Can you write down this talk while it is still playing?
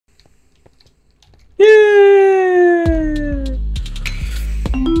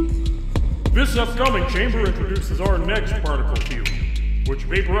forthcoming chamber introduces our next particle field, which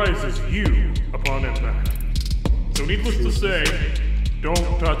vaporizes you upon impact. So needless to say, don't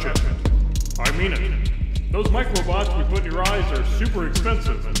touch it. I mean it. Those microbots we put in your eyes are super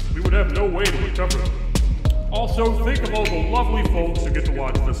expensive, and we would have no way to recover them. Also, think of all the lovely folks who get to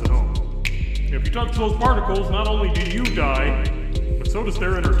watch this at home. If you touch those particles, not only do you die, but so does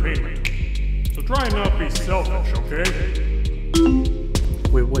their entertainment. So try and not be selfish, okay?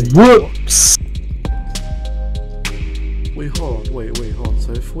 Wait. Whoops! Wait, hold on.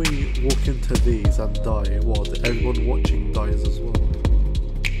 So if we walk into these and die, what? Everyone watching dies as well?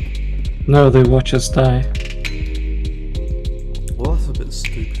 No, they watch us die. Well, that's a bit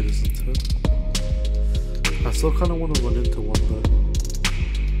stupid, isn't it? I still kind of want to run into one though.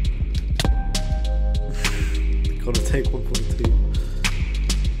 Gotta take one for the team.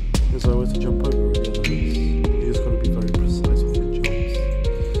 Is there a way to jump over it? Yeah, there is. You just gotta be very precise with your jumps.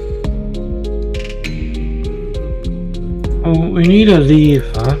 Oh, we need a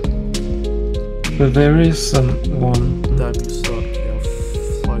lever. But there is one. Damn, you suck. You have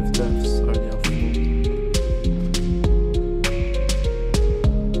 5 deaths. I only have 4.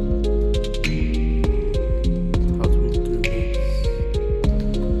 How do we do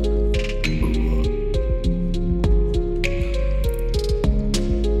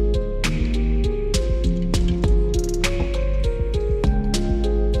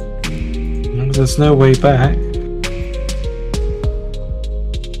this? There's no way back.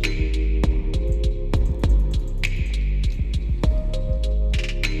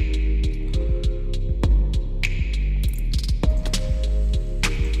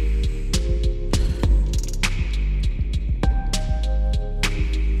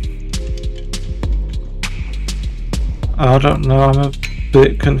 I don't know, I'm a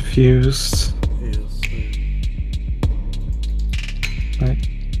bit confused. Yes. Right.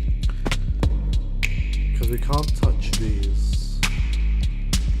 Because we can't touch these.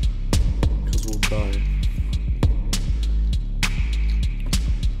 Because we'll die.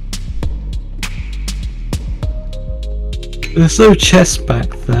 There's no chest back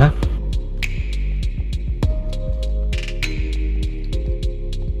there.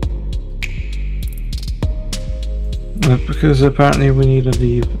 Because apparently we need a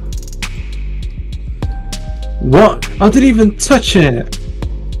lever. What? I didn't even touch it!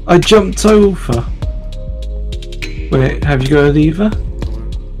 I jumped over. Wait, have you got a lever? No.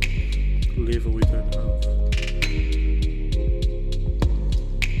 Lever we don't have.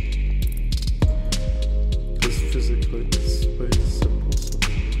 Because physically it's very simple.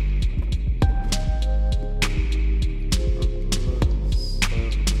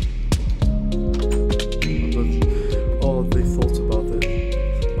 Oh, they thought about it.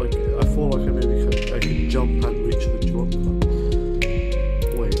 Like, I thought like I could jump and reach the jumper.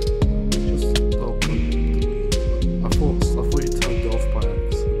 Wait, just I thought you turned it off by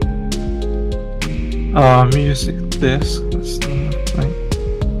accident. Oh, I'm using this. That's the thing.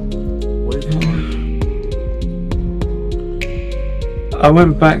 Wait, I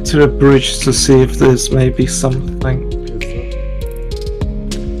went back to the bridge to see if there's maybe something. is that?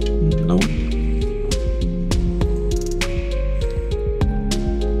 Nope.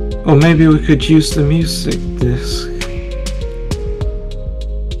 Or maybe we could use the music disc.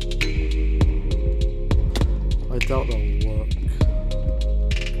 I doubt that will work.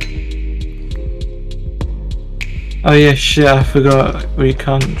 Oh yeah, shit, I forgot we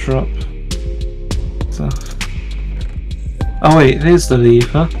can't drop stuff. Oh wait, here's the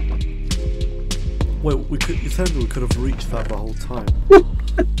lever. Wait, you said we could have reached that the whole time.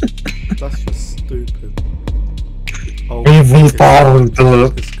 That's just stupid. Oh, Even it's found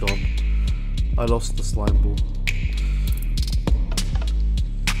gone. It's gone. I lost the slime ball.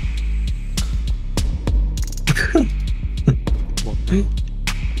 What now?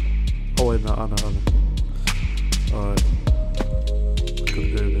 Oh wait, no, I know. Alright. Gotta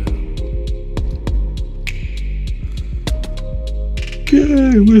go there.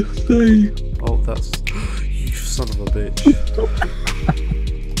 Yeah, we're safe. Oh, that's... You son of a bitch.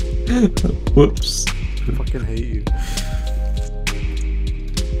 Whoops. I fucking hate you.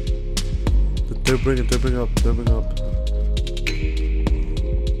 Don't bring up.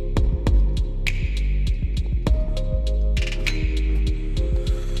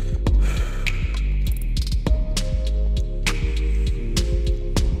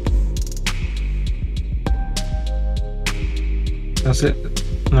 That's it.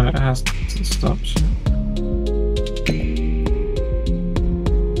 No, it has to stop.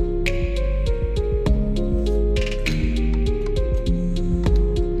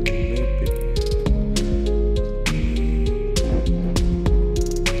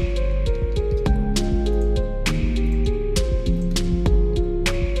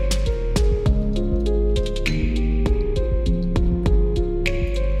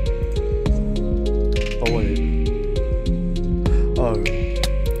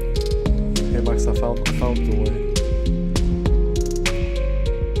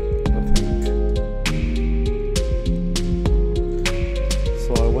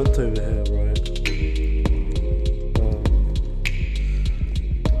 went over here, right?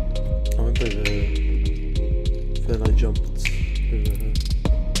 I went over here. Then I jumped over here.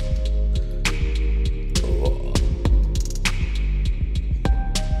 Oh.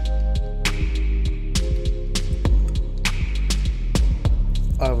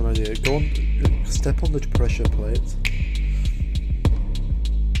 I have an idea. Go on, step on the pressure plate.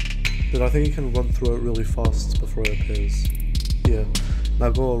 Then I think you can run through it really fast before it appears. Yeah. Now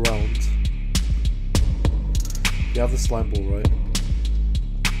go around. You have the slime ball, right?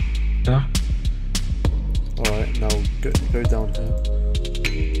 Yeah. Alright, now go down here.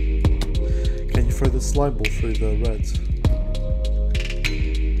 Can you throw the slime ball through the red?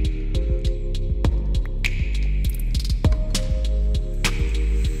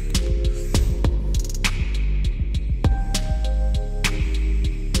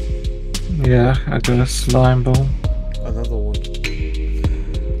 Yeah, I got a slime ball. Another one.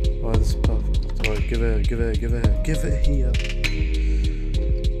 Oh, this is perfect. Alright, give it here. Give it here.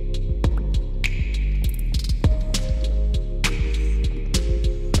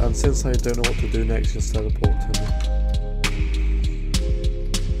 And since I don't know what to do next, just teleport to me.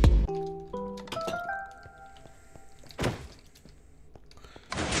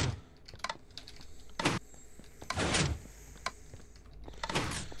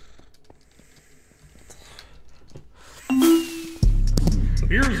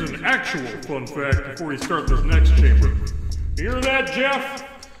 Here's an actual fun fact before we start this next chamber. You hear that, Jeff?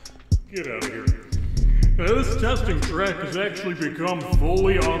 Get out of here. Now, this testing track has actually become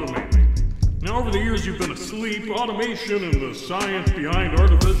fully automated. Now, over the years you've been asleep, automation and the science behind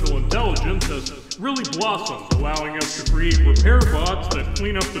artificial intelligence has really blossomed, allowing us to create repair bots that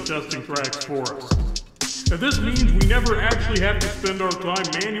clean up the testing tracks for us. Now, this means we never actually have to spend our time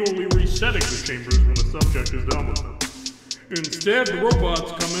manually resetting the chambers when the subject is done with them. Instead, the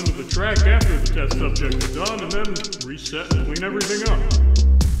robots come into the track after the test subject is done and then reset and clean everything up.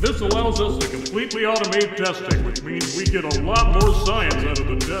 This allows us to completely automate testing, which means we get a lot more science out of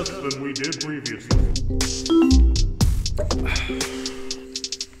the test than we did previously.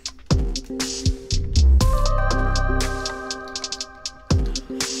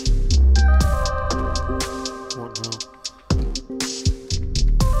 What now?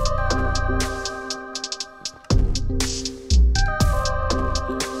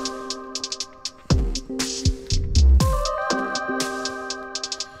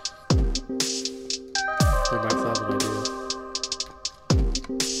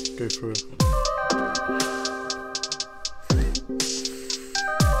 Go through it.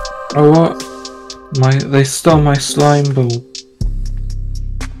 Oh what? They stole my slime ball.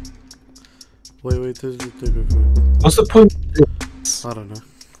 Wait, do go through it. What's the point of this? I don't know.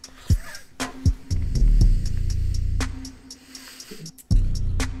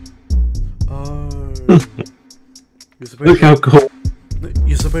 Oh. Look how cool.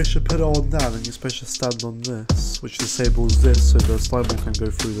 You're supposed to put it on that and you're supposed to stand on this, which disables this so the slime ball can go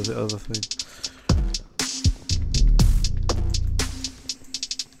through the other thing.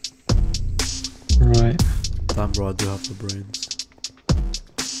 Right. Damn bro, I do have the brains.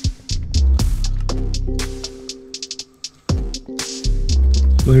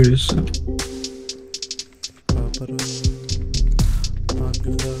 Where is it?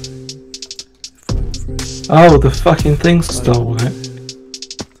 Oh, the fucking thing stole it.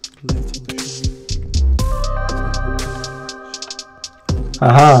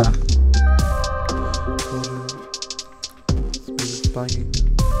 Aha. Banging.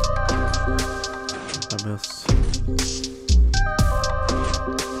 I missed.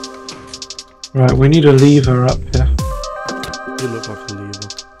 Right, we need a lever up here. You look like a lever.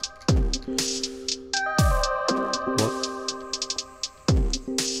 What?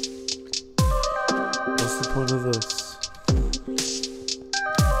 What's the point of this?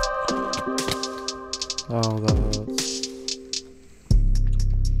 Oh, that hurts.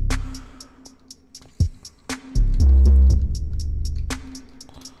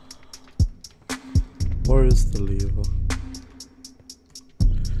 Where is the lever?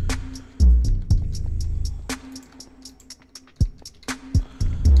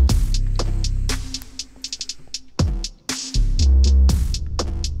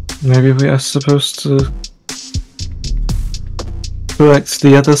 Maybe we are supposed to collect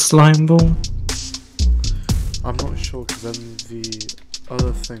the other slime ball? I'm not sure because then the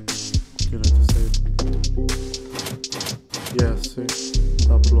other thing will, disable. Yeah, see?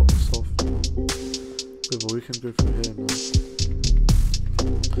 That blocks off. Wait, but we can go through here now.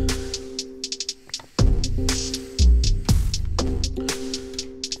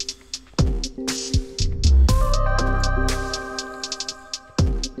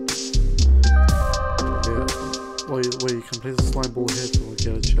 Wait, you can place a slime ball here to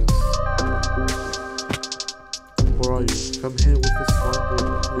get a chest. Where are you? Come here with the slime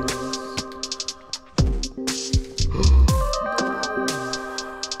ball,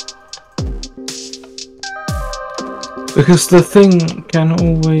 please. Because the thing can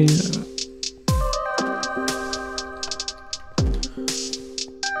always...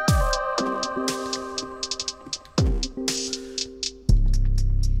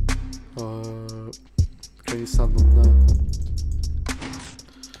 Can you stand on there?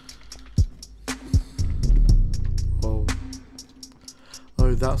 Oh.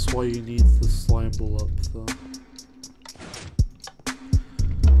 Oh, that's why you need the slime ball up there.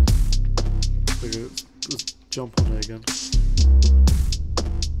 Okay, let's jump on it again.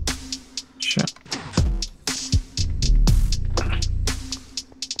 Sure.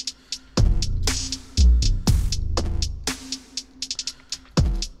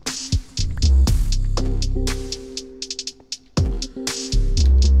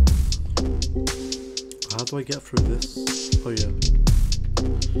 How do I get through this? Oh yeah.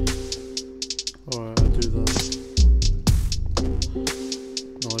 Alright, I do that.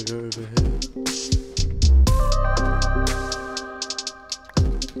 Now I go over here.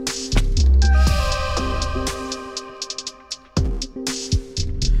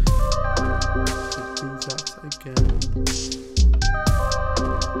 Do that again.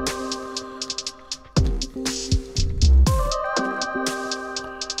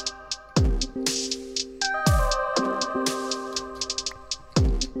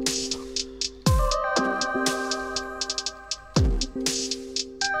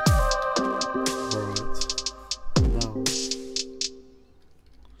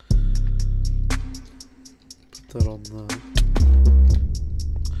 That on there.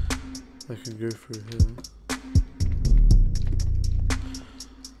 I can go through here.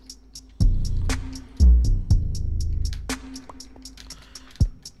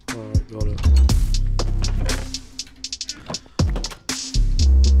 Alright, got it.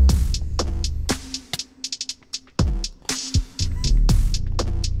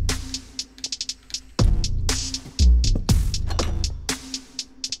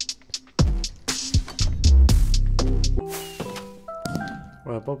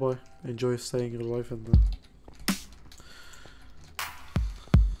 Right, bye bye. Enjoy staying alive in there.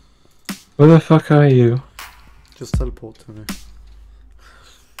 Where the fuck are you? Just teleport to me.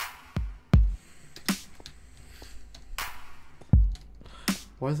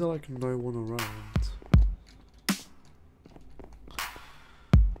 Why is there like no one around?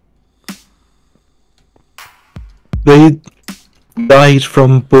 They died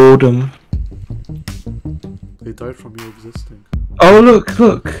from boredom. They died from you existing. Oh look!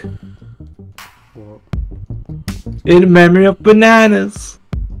 What? In memory of bananas!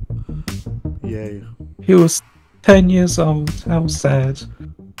 Yay. He was 10 years old. How sad.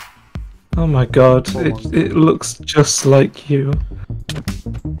 Oh my god, it looks just like you.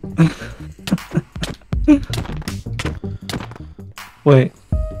 Wait.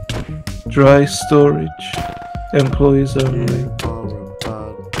 Dry storage. Employees only. You are a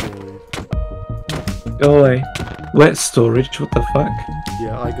bad boy. Go away. Wet storage, what the fuck?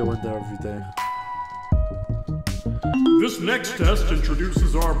 Yeah, I go in there every day. This next test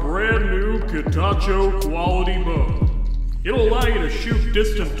introduces our brand new Kitatcho quality bow. It'll allow you to shoot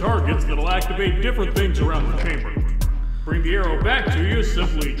distant targets that'll activate different things around the chamber. Bring the arrow back to you,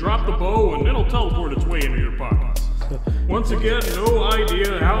 simply drop the bow and it'll teleport its way into your pockets. Once again, no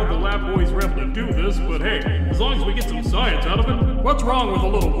idea how the lab boys were able to do this, but hey, as long as we get some science out of it, what's wrong with a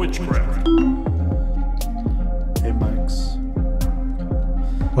little witchcraft? Hey Max.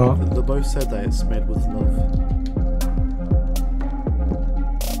 What? The bow said that it's made with love.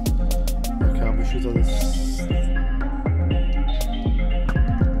 Okay, I'm gonna shoot all this.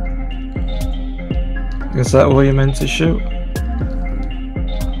 Is that what you're meant to shoot?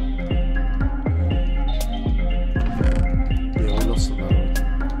 Yeah, we lost an arrow.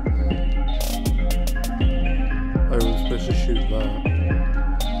 I was supposed to shoot that.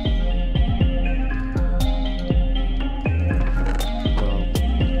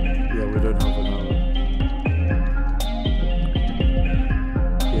 Yeah, we don't have an arrow.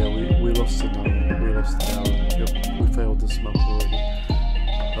 Yeah, we lost an arrow. We lost the arrow. Yep, we failed this map already.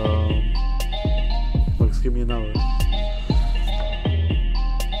 Max, give me an arrow.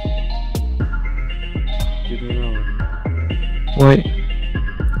 Give me an arrow. Wait.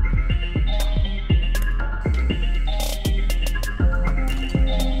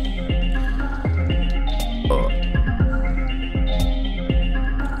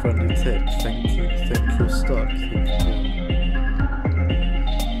 Friendly tip, thank you. Think you're stuck. Think again.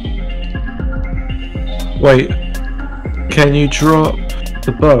 Wait. Can you drop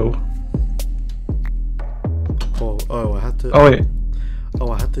the bow? Oh, I had to. Oh wait.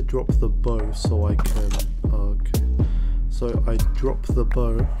 Oh, I had to drop the bow so I can. Okay. So I drop the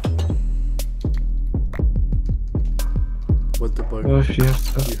bow. With the bow. Well, if you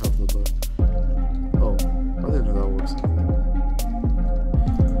have to. You have the bow. Oh, I didn't know that works.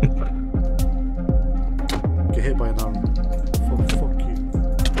 Get hit by an arrow. Fuck you.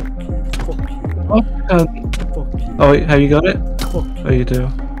 Fuck you. Oh, Fuck you. oh wait, have you got it? Fuck you. Oh, you do.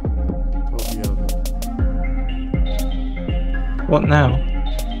 Oh, yeah. What now?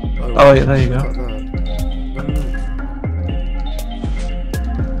 Oh, wait, there you go. No.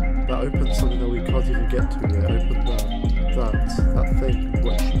 That opens something that we can't even get to yet. Open that thing.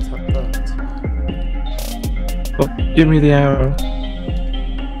 Once you tap that. Oh, give me the arrow. I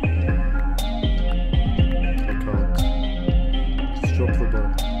can't. Just drop the bow.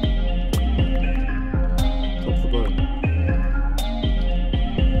 Drop the bow.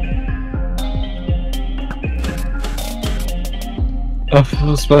 I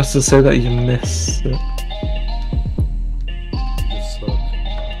was supposed to say that you missed it. You suck.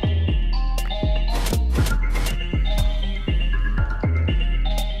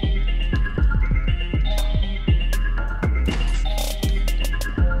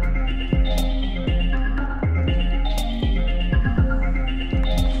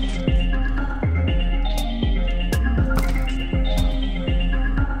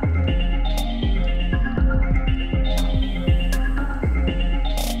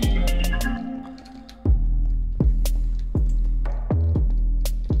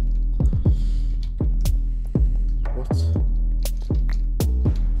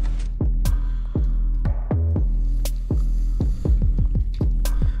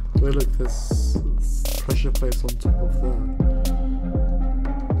 Wait, look, there's pressure plates on top of that.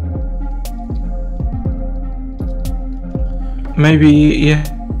 Maybe, yeah.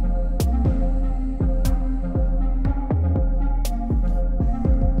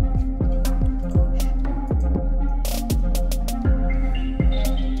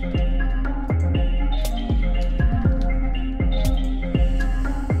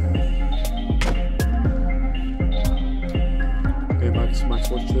 Hey, Max,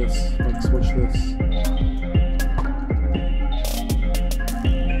 watch this. Max, watch this.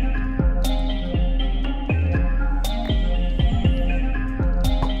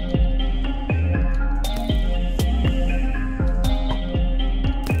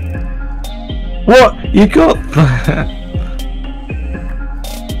 What? You got that?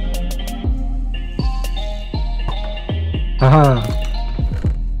 Aha.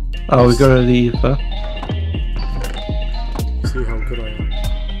 Oh, we got a lever. See how good I am.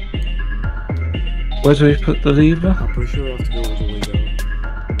 Where do we put the lever? I'm pretty sure I have to go all the way down.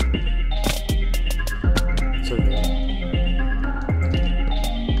 It's okay.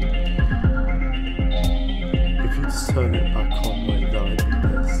 If you just turn it back on like that, I'd be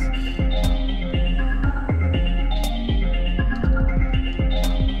pissed.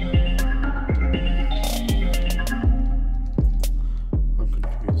 I'm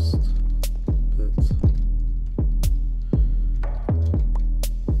confused. Bit.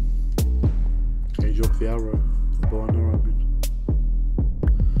 Can you drop the arrow? The bow and arrow, I mean.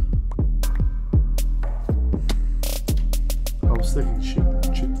 I was thinking,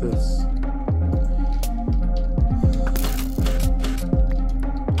 shoot this.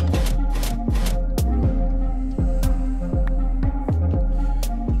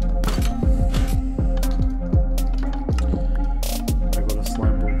 I got a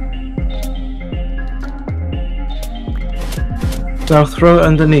slime ball. Now throw it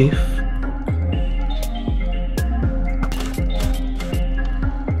underneath.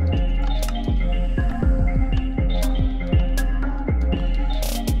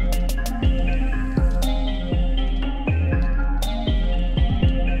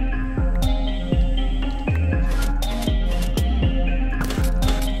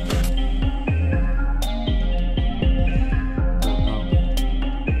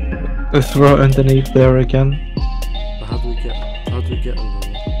 Throw it underneath there again. But how do we get over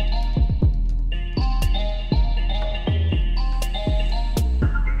there?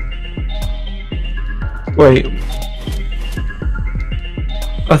 Wait.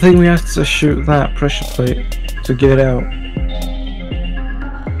 I think we have to shoot that pressure plate to get out.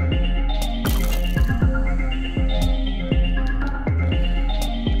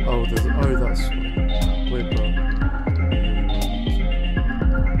 Oh, that's wait, bro.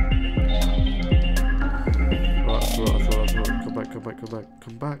 Alright,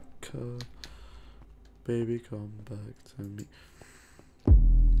 come back, baby, come back to me.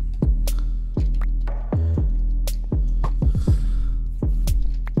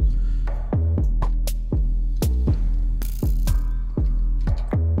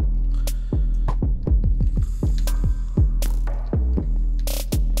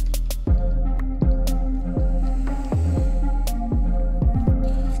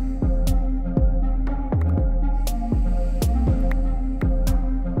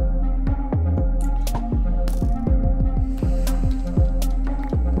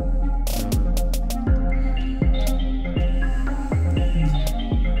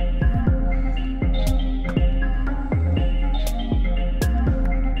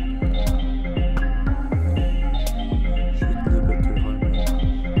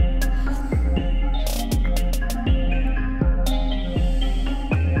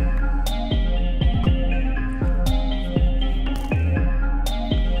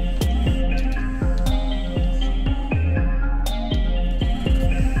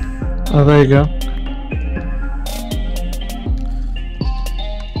 Oh, there you go.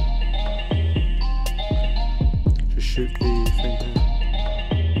 Just shoot the thing here.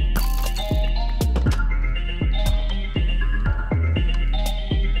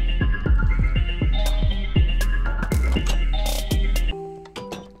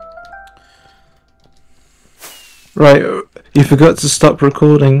 Right, you forgot to stop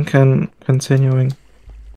recording and continuing.